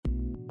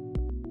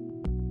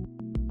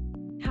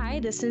Hi,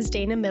 this is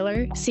Dana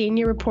Miller,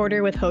 senior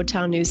reporter with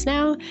Hotel News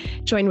Now,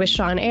 joined with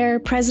Sean Eyre,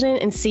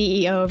 president and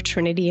CEO of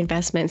Trinity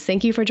Investments.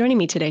 Thank you for joining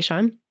me today,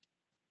 Sean.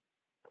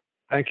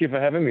 Thank you for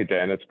having me,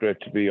 Dan. It's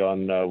great to be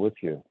on with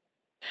you.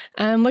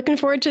 I'm looking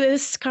forward to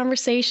this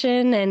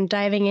conversation and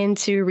diving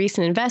into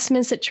recent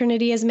investments that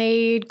Trinity has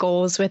made,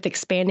 goals with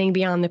expanding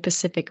beyond the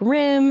Pacific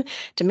Rim,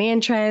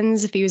 demand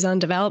trends, views on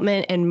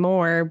development, and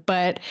more.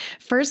 But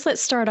first,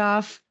 let's start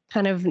off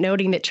kind of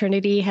noting that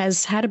Trinity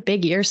has had a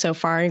big year so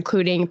far,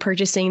 including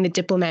purchasing the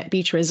Diplomat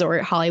Beach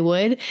Resort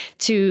Hollywood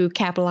to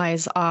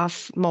capitalize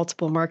off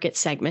multiple market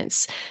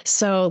segments.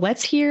 So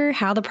let's hear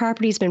how the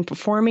property's been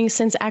performing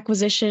since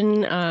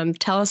acquisition.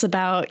 Tell us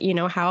about,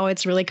 how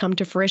it's really come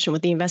to fruition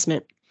with the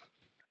investment.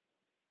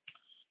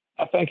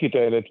 Thank you,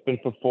 Dana. It's been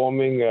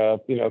performing,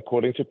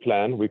 according to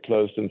plan. We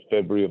closed in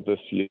February of this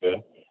year.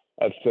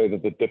 I'd say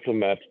that the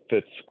Diplomat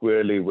fits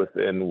squarely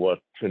within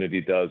what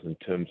Trinity does in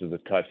terms of the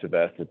types of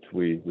assets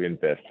we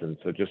invest in.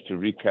 So just to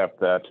recap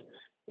that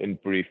in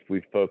brief,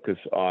 we focus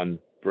on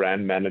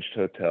brand managed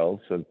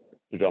hotels, so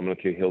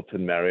predominantly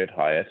Hilton, Marriott,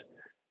 Hyatt.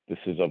 This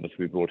is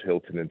obviously we brought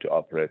Hilton in to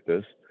operate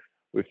this.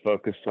 We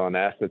focus on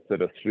assets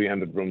that are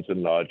 300 rooms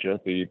and larger.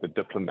 The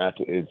Diplomat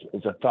is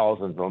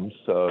 1,000 rooms,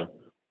 so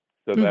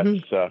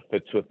that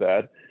fits with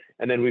that.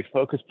 And then we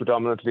focus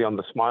predominantly on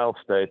the Smile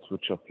States,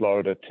 which are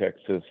Florida,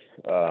 Texas,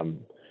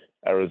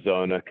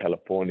 Arizona,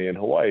 California, and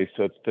Hawaii.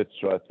 So it fits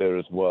right there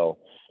as well.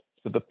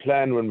 So the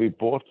plan when we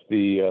bought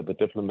the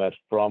Diplomat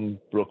from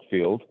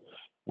Brookfield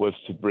was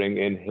to bring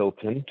in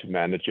Hilton to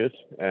manage it.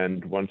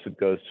 And once it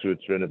goes through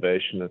its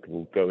renovation, it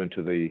will go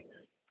into the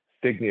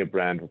Signia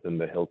brand within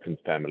the Hilton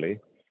family.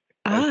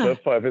 And so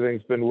far,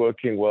 everything's been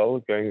working well,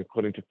 going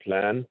according to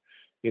plan.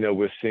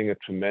 We're seeing a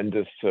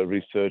tremendous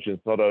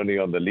resurgence, not only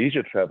on the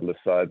leisure traveler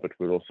side, but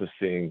we're also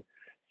seeing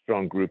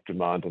strong group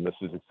demand. And this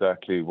is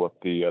exactly what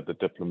the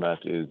Diplomat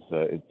is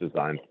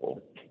designed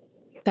for.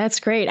 That's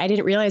great. I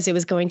didn't realize it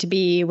was going to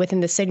be within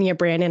the Signia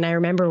brand. And I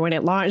remember when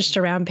it launched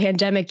around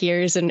pandemic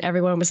years and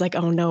everyone was like,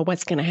 oh no,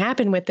 what's going to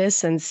happen with this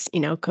since,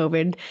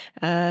 COVID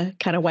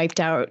kind of wiped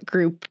out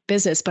group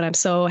business. But I'm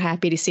so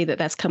happy to see that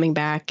that's coming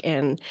back.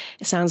 And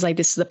it sounds like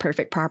this is the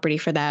perfect property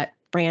for that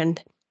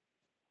brand.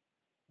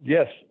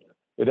 Yes.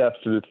 It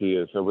absolutely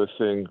is. So we're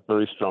seeing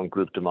very strong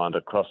group demand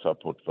across our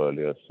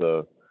portfolio.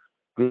 So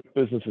group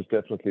business is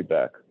definitely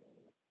back.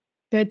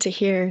 Good to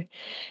hear.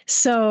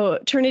 So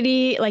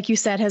Trinity, like you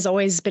said, has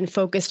always been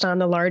focused on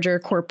the larger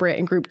corporate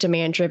and group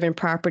demand driven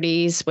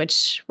properties,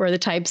 which were the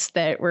types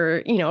that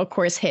were, of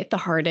course, hit the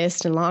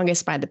hardest and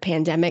longest by the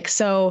pandemic.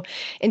 So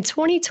in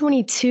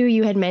 2022,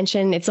 you had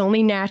mentioned it's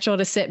only natural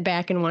to sit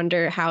back and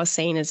wonder how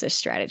sane is this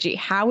strategy?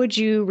 How would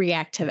you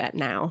react to that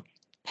now?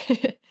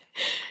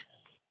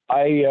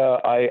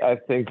 I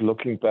think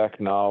looking back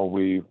now,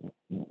 we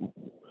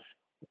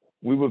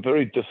were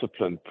very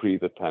disciplined pre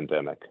the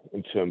pandemic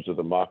in terms of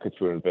the markets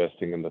we're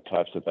investing in, the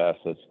types of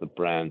assets, the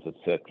brands,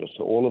 etc.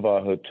 So all of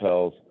our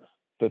hotels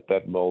fit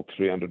that mold: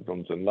 300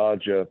 rooms and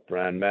larger,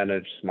 brand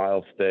managed,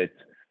 Smile States,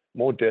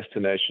 more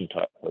destination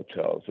type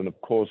hotels. And of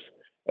course,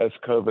 as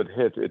COVID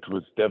hit, it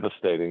was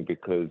devastating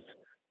because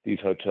these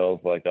hotels,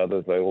 like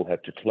others, they all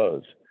had to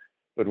close.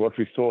 But what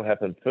we saw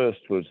happen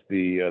first was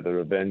the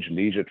revenge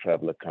leisure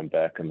traveler come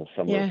back in the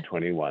summer of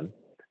 21,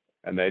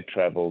 and they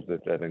traveled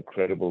at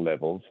incredible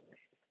levels.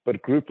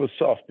 But group was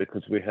soft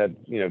because we had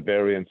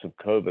variants of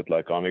COVID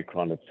like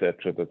Omicron,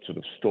 etc., that sort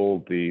of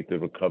stalled the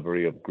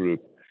recovery of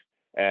group.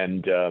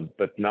 And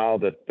but now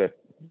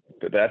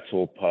that's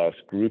all past,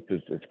 group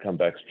has come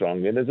back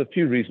strongly, and there's a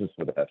few reasons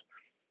for that.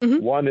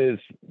 One is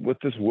with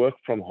this work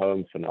from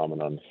home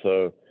phenomenon.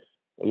 So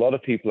a lot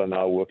of people are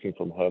now working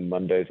from home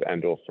Mondays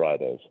and or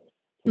Fridays.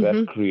 So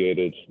that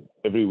created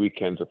every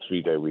weekend's a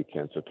 3-day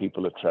weekend, so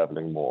people are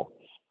traveling more.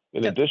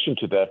 In addition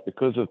to that,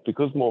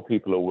 because more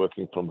people are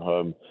working from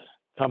home,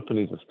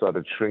 companies have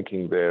started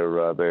shrinking their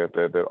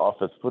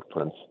office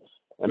footprints,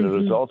 and the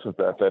result of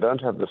that, they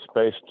don't have the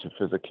space to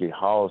physically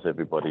house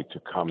everybody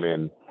to come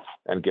in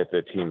and get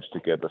their teams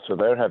together. So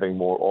they're having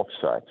more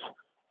offsites.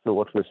 So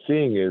what we're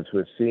seeing is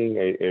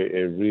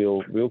a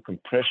real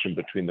compression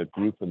between the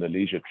group and the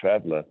leisure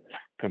traveler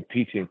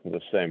competing for the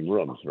same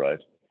rooms, right?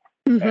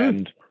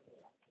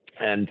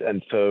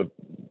 And so,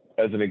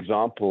 as an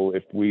example,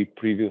 if we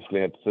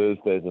previously had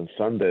Thursdays and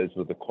Sundays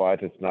were the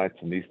quietest nights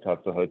in these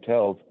types of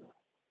hotels,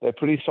 they're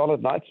pretty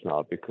solid nights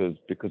now because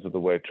of the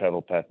way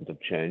travel patterns have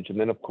changed. And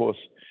then, of course,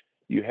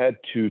 you had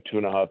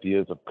 2.5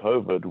 years of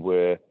COVID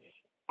where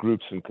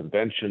groups and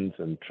conventions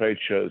and trade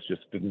shows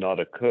just did not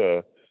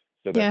occur.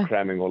 So they're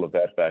cramming all of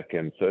that back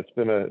in. So it's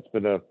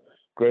been a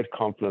great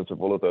confluence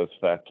of all of those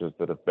factors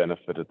that have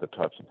benefited the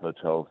types of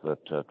hotels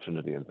that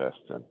Trinity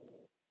invests in.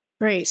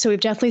 Right. So we've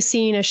definitely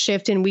seen a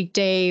shift in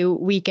weekday,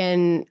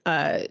 weekend,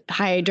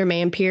 high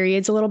demand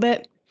periods a little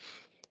bit.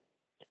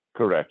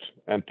 Correct.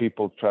 And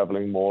people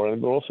traveling more. And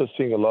we're also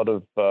seeing a lot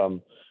of,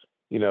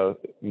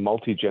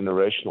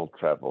 multi-generational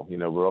travel.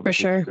 We're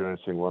obviously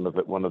experiencing one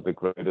of the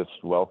greatest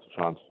wealth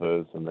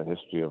transfers in the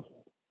history of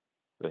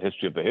the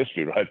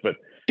history, right? But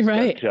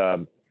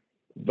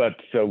But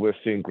so we're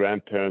seeing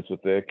grandparents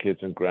with their kids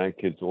and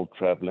grandkids all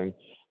traveling.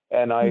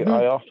 And I Hmm.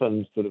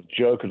 often sort of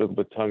joke a little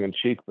bit tongue in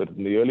cheek, but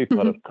in the early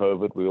part Hmm. of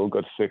COVID, we all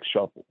got sick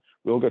shopping.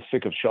 We all got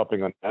sick of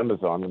shopping on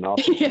Amazon, and now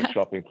people are Yeah.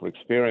 shopping for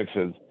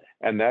experiences,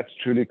 and that's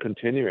truly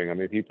continuing. I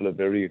mean, people are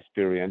very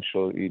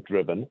experientially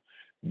driven.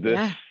 This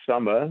Yeah.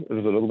 summer it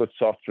was a little bit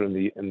softer in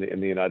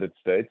the United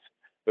States,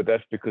 but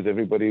that's because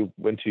everybody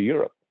went to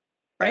Europe.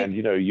 Right. And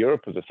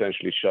Europe was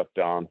essentially shut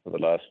down for the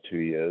last 2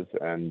 years,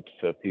 and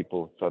so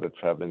people started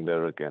traveling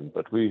there again.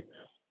 But we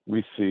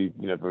see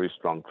very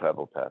strong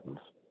travel patterns.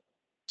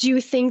 Do you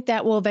think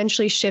that will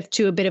eventually shift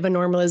to a bit of a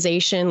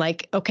normalization?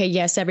 Like, okay,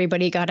 yes,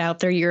 everybody got out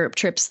their Europe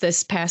trips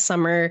this past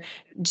summer.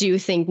 Do you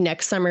think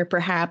next summer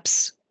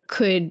perhaps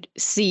could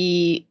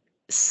see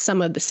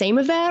some of the same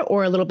of that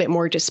or a little bit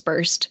more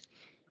dispersed?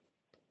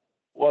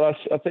 Well,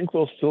 I think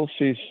we'll still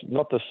see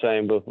not the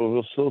same, but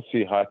we'll still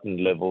see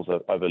heightened levels,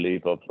 I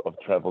believe, of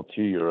travel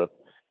to Europe.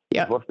 But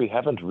Yeah. what we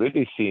haven't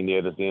really seen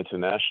yet is the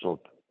international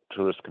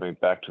tourists coming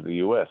back to the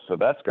US. So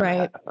that's going to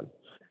Right. happen.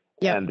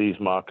 Yep. And these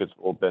markets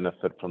will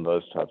benefit from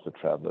those types of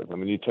travelers. I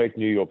mean, you take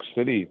New York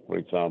City, for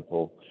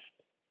example.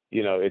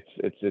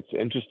 It's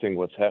interesting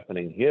what's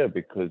happening here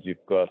because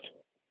you've got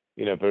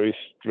very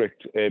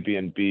strict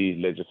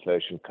Airbnb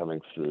legislation coming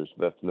through. So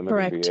that's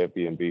limiting the Correct.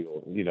 Airbnb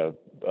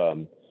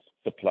or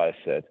supply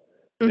set.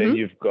 Then Hmm.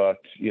 you've got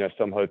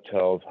some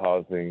hotels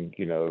housing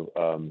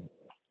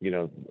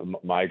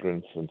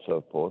migrants and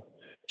so forth.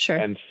 Sure.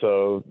 And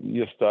so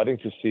you're starting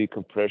to see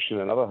compression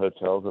in other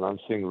hotels, and I'm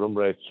seeing room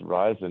rates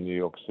rise in New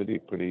York City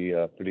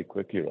pretty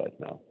quickly right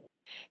now.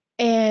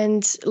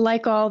 And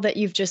like all that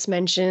you've just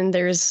mentioned,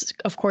 there's,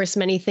 of course,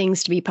 many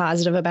things to be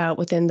positive about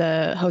within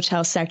the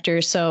hotel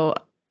sector. So,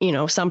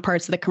 some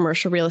parts of the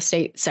commercial real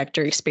estate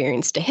sector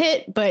experienced a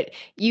hit, but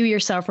you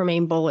yourself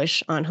remain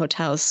bullish on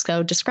hotels.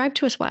 So, describe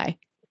to us why.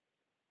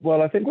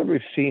 Well, I think what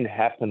we've seen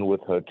happen with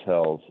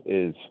hotels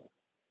is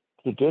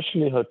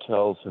traditionally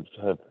hotels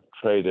have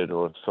traded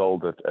or have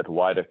sold at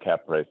wider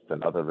cap rates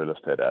than other real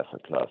estate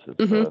asset classes.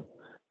 Hmm. So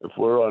if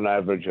we're on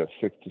average a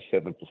 6 to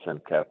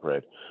 7% cap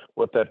rate,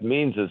 what that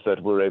means is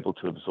that we're able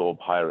to absorb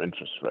higher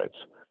interest rates.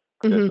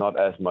 There's Hmm. not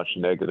as much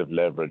negative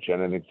leverage.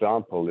 And an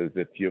example is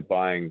if you're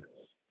buying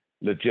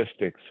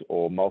logistics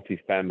or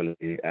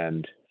multifamily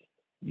and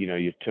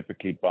you're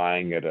typically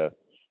buying at a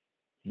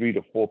 3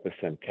 to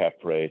 4% cap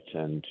rate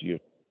and you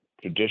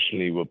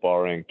traditionally were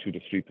borrowing 2 to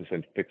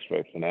 3% fixed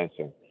rate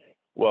financing.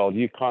 Well,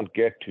 you can't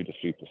get 2 to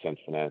 3%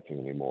 financing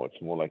anymore.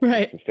 It's more like 6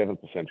 Right. to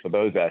 7% for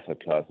those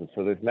asset classes.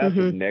 So there's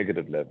massive Hmm.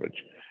 negative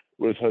leverage.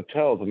 Whereas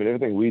hotels, I mean,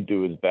 everything we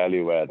do is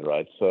value add,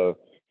 right? So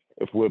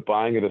if we're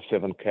buying at a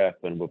 7 cap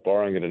and we're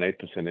borrowing at an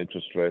 8%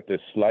 interest rate,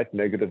 there's slight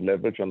negative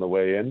leverage on the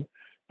way in,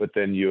 but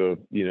then you're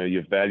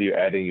value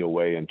adding your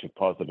way into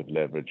positive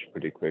leverage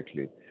pretty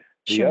quickly.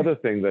 The Sure. other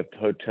thing that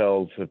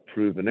hotels have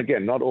proven,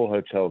 again, not all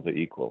hotels are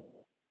equal.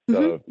 Hmm.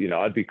 So,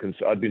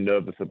 I'd be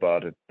nervous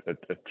about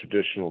a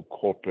traditional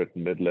corporate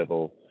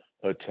mid-level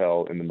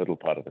hotel in the middle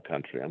part of the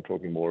country. I'm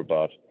talking more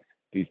about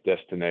these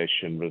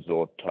destination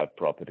resort type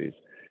properties.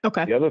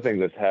 Okay. The other thing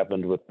that's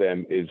happened with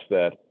them is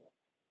that,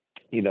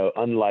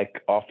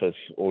 unlike office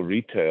or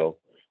retail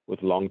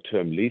with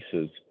long-term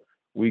leases,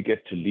 we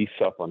get to lease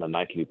up on a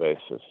nightly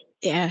basis.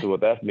 Yeah. So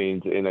what that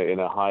means in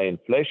a high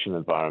inflation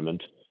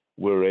environment,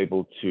 we're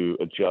able to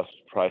adjust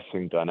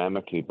pricing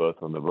dynamically, both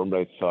on the room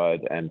rate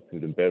side and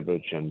food and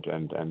beverage and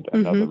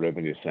other Hmm.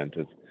 revenue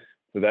centers.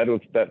 So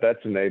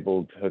that's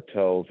enabled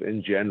hotels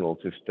in general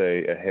to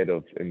stay ahead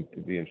of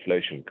the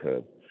inflation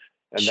curve.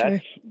 And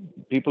that's Sure.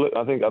 people,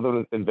 I think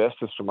other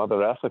investors from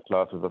other asset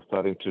classes are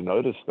starting to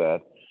notice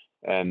that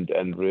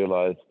and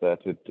realize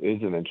that it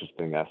is an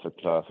interesting asset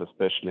class,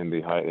 especially in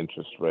the high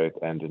interest rate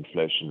and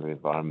inflationary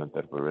environment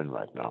that we're in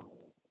right now.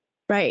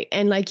 Right.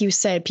 And like you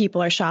said,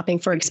 people are shopping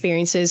for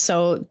experiences.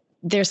 So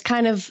there's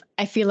kind of,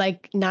 I feel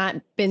like, not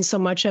been so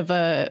much of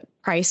a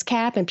price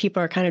cap, and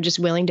people are kind of just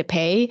willing to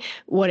pay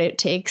what it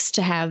takes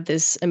to have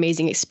this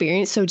amazing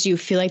experience. So do you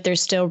feel like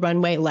there's still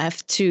runway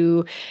left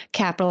to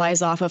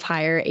capitalize off of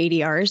higher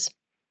ADRs?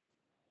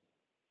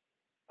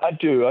 I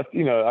do. I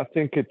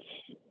think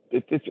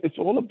it's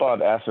all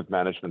about asset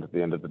management at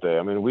the end of the day.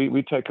 I mean,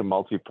 we take a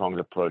multi-pronged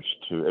approach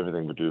to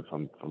everything we do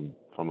from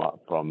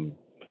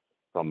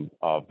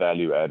our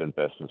value add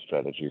investment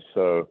strategy.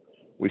 So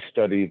we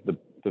study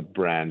the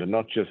brand, and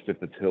not just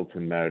if it's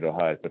Hilton, Marriott, or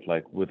Hyatt, but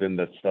like within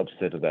the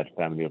subset of that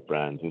family of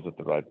brands, is it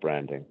the right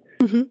branding?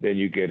 Hmm. Then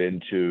you get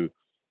into,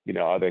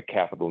 are there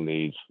capital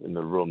needs in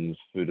the rooms,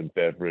 food and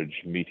beverage,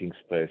 meeting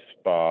space,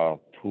 spa,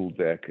 pool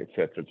deck, et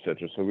cetera, et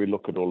cetera. So we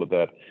look at all of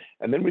that.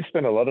 And then we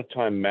spend a lot of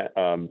time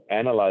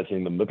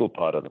analyzing the middle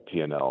part of the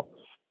P&L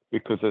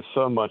because there's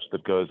so much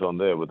that goes on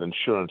there with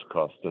insurance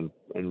costs and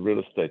real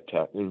estate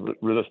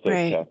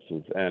Right.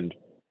 taxes and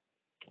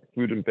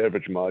food and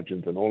beverage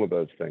margins and all of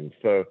those things.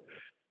 So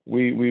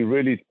we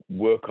really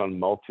work on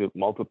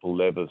multiple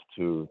levers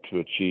to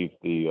achieve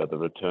the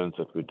returns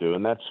that we do,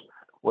 and that's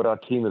what our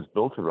team is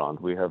built around.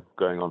 We have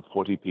going on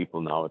 40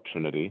 people now at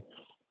Trinity.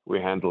 We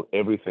handle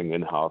everything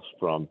in house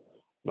from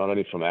not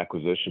only from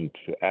acquisition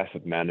to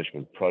asset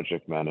management,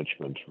 project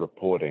management,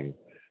 reporting,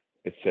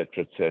 et cetera,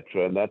 et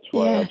cetera. And that's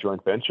why our Yeah.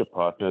 joint venture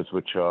partners,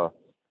 which are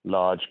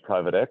large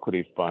private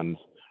equity funds,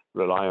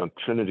 rely on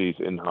Trinity's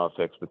in-house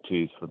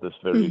expertise for this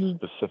very Hmm.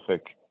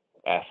 specific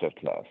asset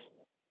class.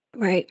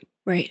 Right.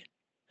 Right.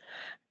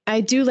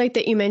 I do like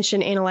that you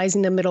mentioned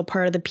analyzing the middle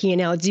part of the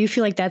P&L. Do you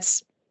feel like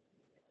that's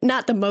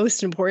not the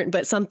most important,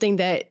 but something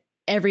that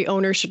every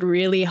owner should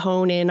really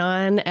hone in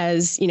on,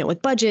 as you know,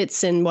 with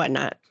budgets and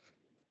whatnot?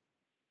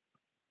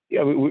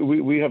 Yeah,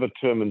 we have a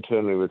term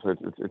internally with it.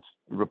 It's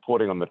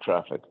reporting on the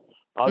traffic.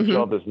 Our Hmm.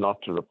 job is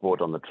not to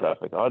report on the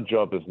traffic. Our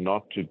job is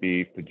not to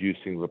be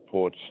producing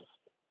reports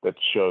that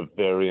show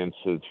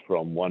variances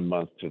from 1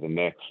 month to the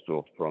next,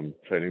 or from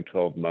trailing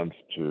 12 months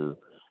to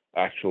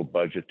actual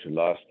budget to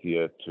last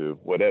year to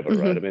whatever,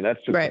 Hmm. right? I mean,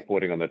 that's just Right.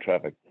 reporting on the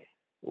traffic.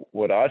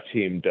 What our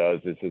team does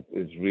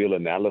is real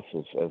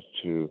analysis as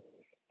to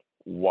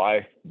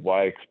why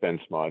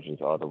expense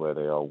margins are the way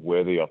they are,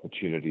 where the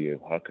opportunity is,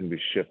 how can we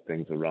shift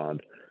things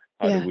around,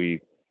 how do Yeah.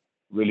 we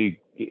really,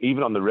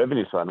 even on the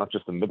revenue side, not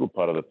just the middle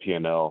part of the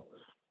P&L,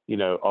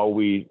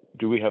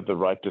 do we have the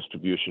right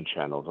distribution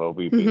channels? Are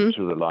we being Hmm.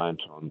 too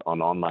reliant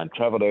on online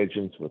travel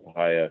agents with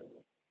higher,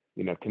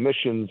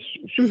 commissions?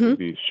 Should we Hmm.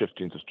 be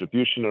shifting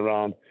distribution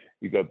around?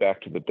 You go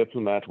back to the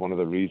Diplomat. One of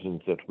the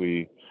reasons that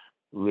we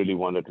really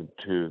want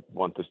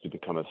this to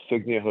become a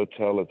Signia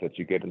hotel is that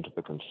you get into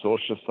the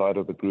consortia side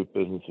of the group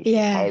business, which is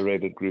Yeah.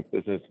 high-rated group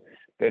business.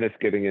 Then it's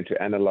getting into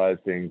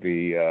analyzing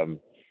the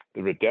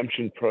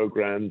redemption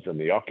programs and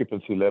the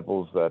occupancy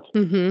levels that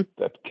Hmm.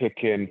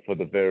 kick in for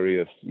the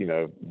various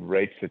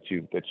rates that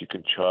you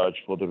can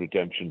charge for the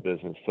redemption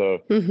business. So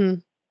Hmm.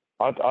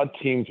 our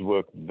teams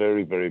work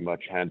very, very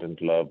much hand in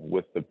glove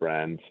with the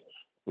brands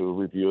who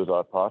we view as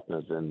our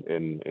partners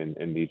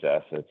in these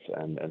assets,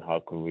 and how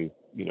can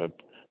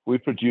we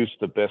produce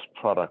the best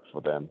product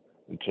for them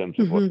in terms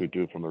of what Hmm. we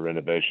do from a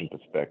renovation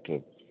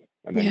perspective,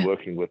 and then Yeah.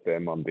 working with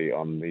them on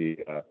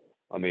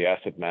the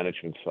asset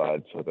management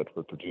side so that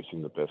we're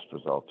producing the best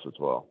results as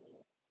well.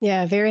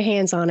 Yeah. Very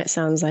hands-on, it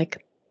sounds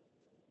like.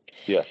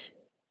 Yes.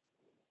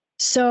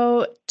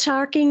 So,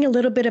 talking a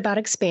little bit about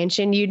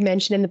expansion, you'd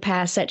mentioned in the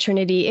past that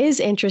Trinity is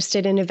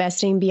interested in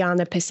investing beyond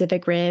the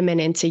Pacific Rim and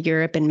into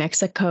Europe and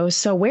Mexico.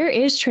 So, where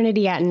is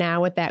Trinity at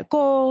now with that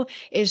goal?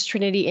 Is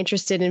Trinity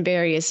interested in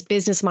various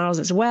business models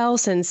as well,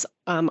 since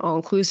all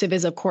inclusive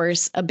is, of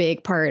course, a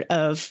big part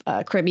of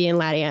Caribbean,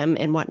 LATAM,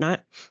 and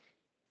whatnot?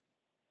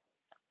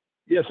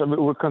 Yes, I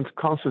mean, we're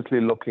constantly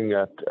looking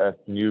at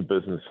new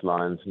business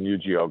lines, new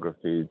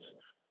geographies,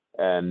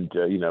 and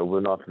we're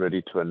not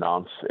ready to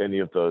announce any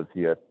of those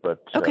yet. But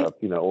Okay.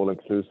 all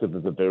inclusive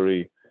is a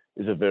very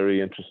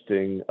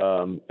interesting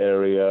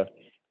area.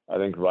 I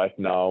think right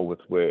now, with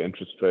where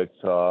interest rates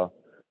are,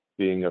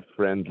 being a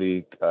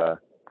friendly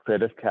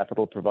credit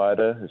capital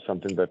provider is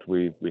something that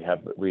we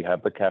have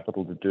the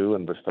capital to do,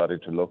 and we're starting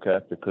to look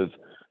at, because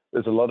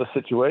there's a lot of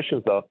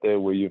situations out there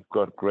where you've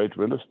got great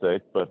real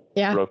estate but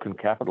Yeah. broken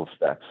capital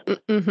stacks,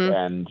 Mm-hmm.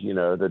 and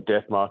the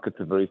debt markets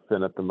are very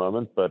thin at the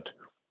moment. But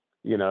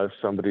if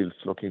somebody's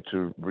looking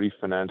to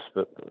refinance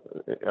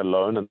a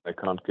loan and they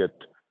can't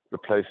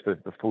replace the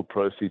full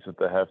proceeds that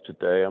they have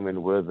today, I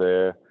mean, we're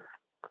there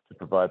to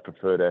provide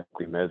preferred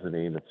equity,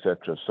 mezzanine,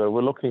 etc. So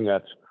we're looking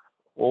at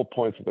all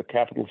points of the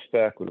capital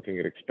stack. We're looking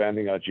at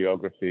expanding our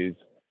geographies,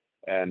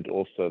 and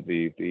also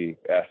the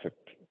asset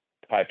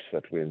types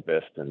that we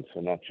invest in.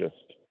 So not just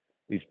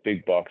these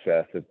big box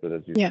assets, but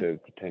as you Yeah.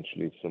 said,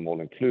 potentially some all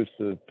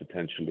inclusive,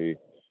 potentially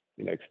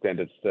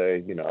extended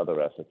stay,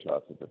 other asset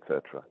classes,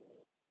 etc.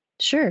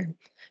 Sure.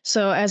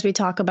 So, as we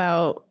talk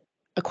about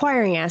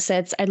acquiring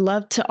assets, I'd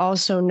love to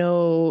also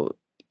know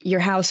your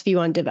house view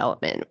on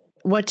development.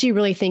 What do you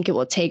really think it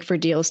will take for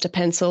deals to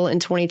pencil in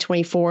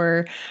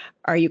 2024?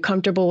 Are you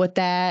comfortable with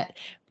that?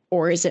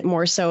 Or is it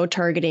more so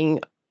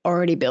targeting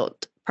already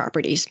built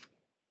properties?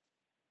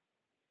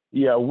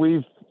 Yeah,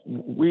 we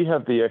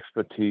have the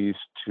expertise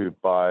to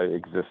buy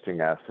existing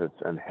assets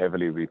and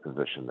heavily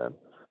reposition them.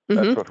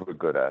 That's Hmm. what we're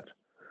good at.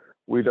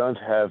 We don't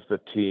have the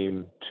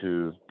team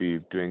to be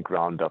doing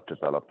ground up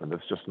development.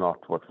 It's just not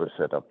what we're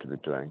set up to be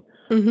doing.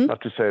 Hmm.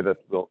 Not to say that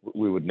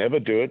we would never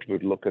do it.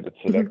 We'd look at it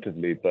Hmm.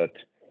 selectively, but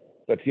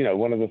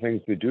one of the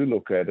things we do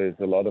look at is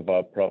a lot of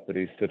our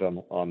properties sit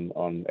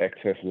on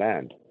excess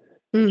land.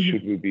 And Hmm.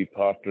 should we be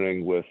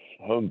partnering with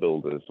home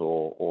builders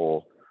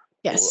or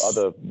Yes.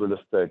 other real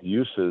estate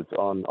uses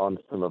on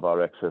some of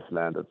our excess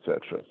land,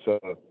 etc. So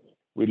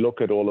we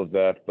look at all of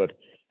that, but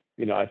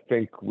I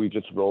think we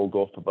just rolled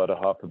off about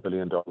 $500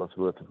 million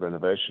worth of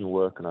renovation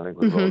work, and I think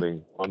we're Hmm.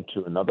 rolling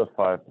onto another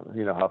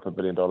 $500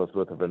 million worth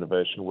of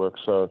renovation work.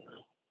 So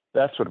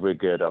that's what we're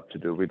geared up to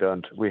do.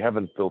 We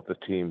haven't built the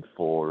team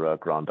for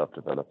ground up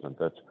development.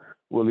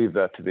 We'll leave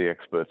that to the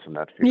experts in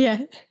that field.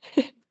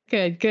 Yeah.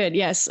 Good, good.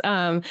 Yes.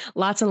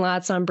 Lots and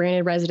lots on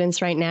branded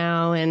residents right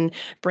now, and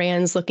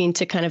brands looking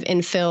to kind of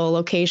infill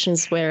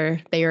locations where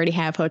they already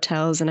have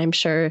hotels. And I'm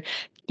sure,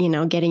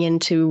 getting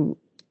into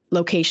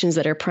locations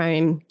that are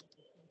prime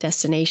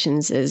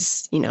destinations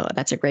is,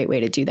 that's a great way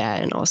to do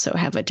that, and also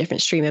have a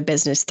different stream of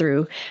business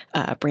through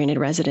branded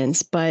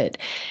residence. But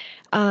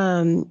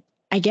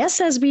I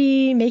guess as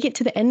we make it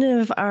to the end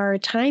of our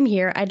time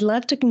here, I'd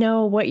love to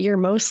know what you're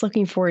most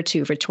looking forward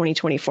to for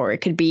 2024. It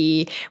could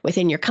be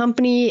within your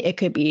company, it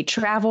could be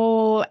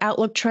travel,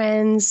 outlook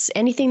trends,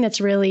 anything that's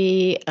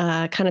really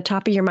kind of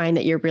top of your mind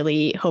that you're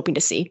really hoping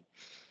to see.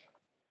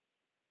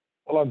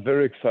 Well, I'm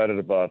very excited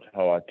about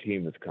how our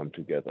team has come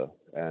together,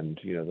 and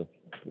the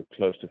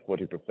close to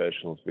 40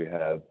 professionals we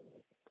have,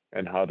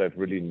 and how they've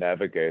really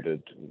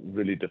navigated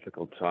really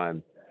difficult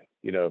time.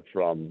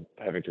 From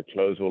having to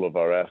close all of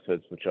our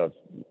assets, which I've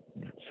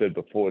said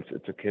before,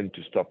 it's akin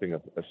to stopping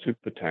a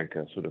super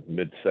tanker sort of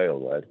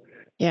mid-sail, right?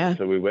 Yeah.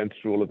 So we went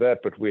through all of that,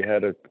 but we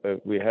had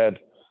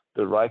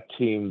the right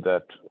team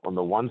that on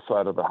the one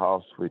side of the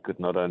house, we could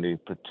not only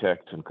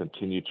protect and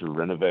continue to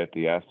renovate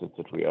the assets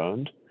that we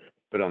owned,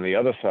 but on the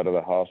other side of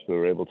the house, we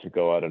were able to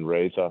go out and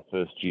raise our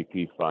first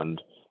GP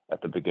fund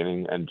at the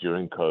beginning and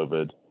during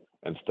COVID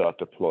and start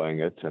deploying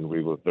it. And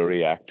we were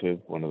very active,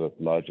 one of the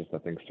largest, I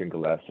think,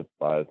 single asset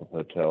buyers of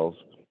hotels,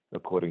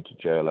 according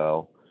to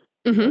JLL,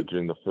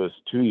 during the first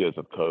 2 years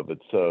of COVID.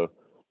 So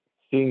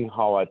seeing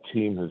how our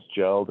team has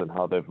gelled and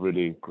how they've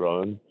really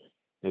grown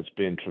has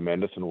been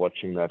tremendous, and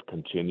watching that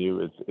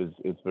continue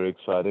is very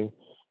exciting.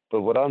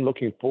 But what I'm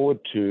looking forward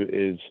to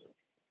is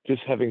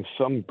just having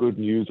some good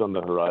news on the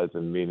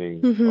horizon,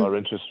 meaning are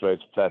interest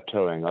rates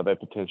plateauing? Are they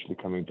potentially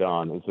coming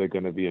down? Is there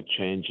going to be a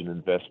change in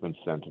investment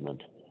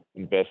sentiment,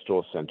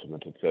 investor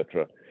sentiment,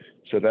 etc.?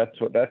 So that's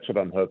what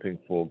I'm hoping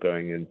for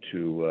going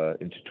into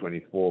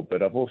 24.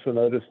 But I've also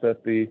noticed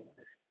that the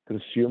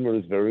consumer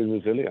is very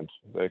resilient.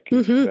 They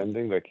keep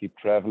spending, they keep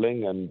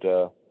traveling, and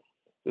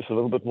just a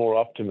little bit more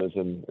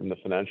optimism in the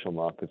financial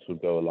markets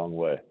would go a long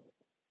way.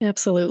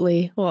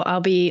 Absolutely. Well,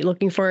 I'll be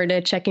looking forward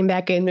to checking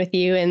back in with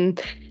you in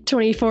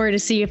 24 to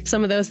see if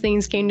some of those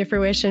things came to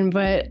fruition.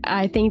 But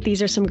I think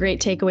these are some great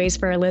takeaways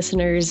for our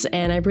listeners,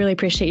 and I really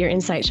appreciate your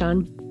insight,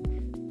 Sean.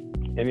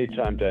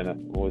 Anytime, Dana.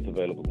 Always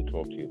available to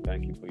talk to you.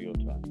 Thank you for your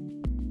time.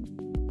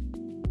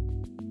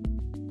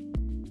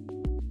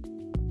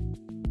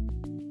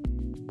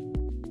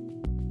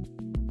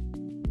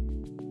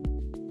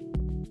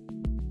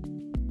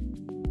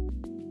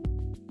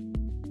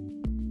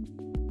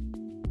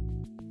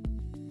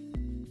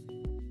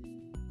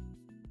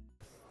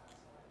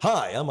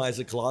 Hi, I'm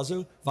Isaac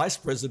Colazo, Vice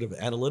President of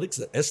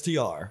Analytics at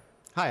STR.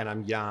 Hi, and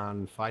I'm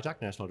Jan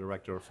Freitag, National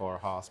Director for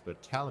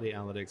Hospitality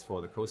Analytics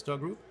for the CoStar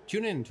Group.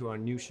 Tune in to our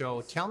new show,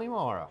 Tell Me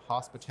More, a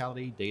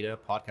hospitality data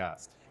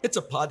podcast. It's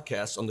a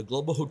podcast on the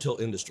global hotel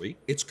industry,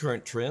 its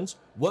current trends,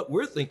 what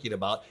we're thinking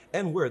about,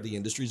 and where the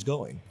industry's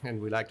going.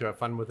 And we like to have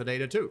fun with the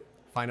data too.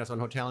 Find us on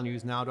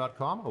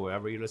hotelnewsnow.com or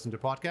wherever you listen to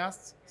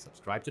podcasts.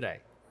 Subscribe today.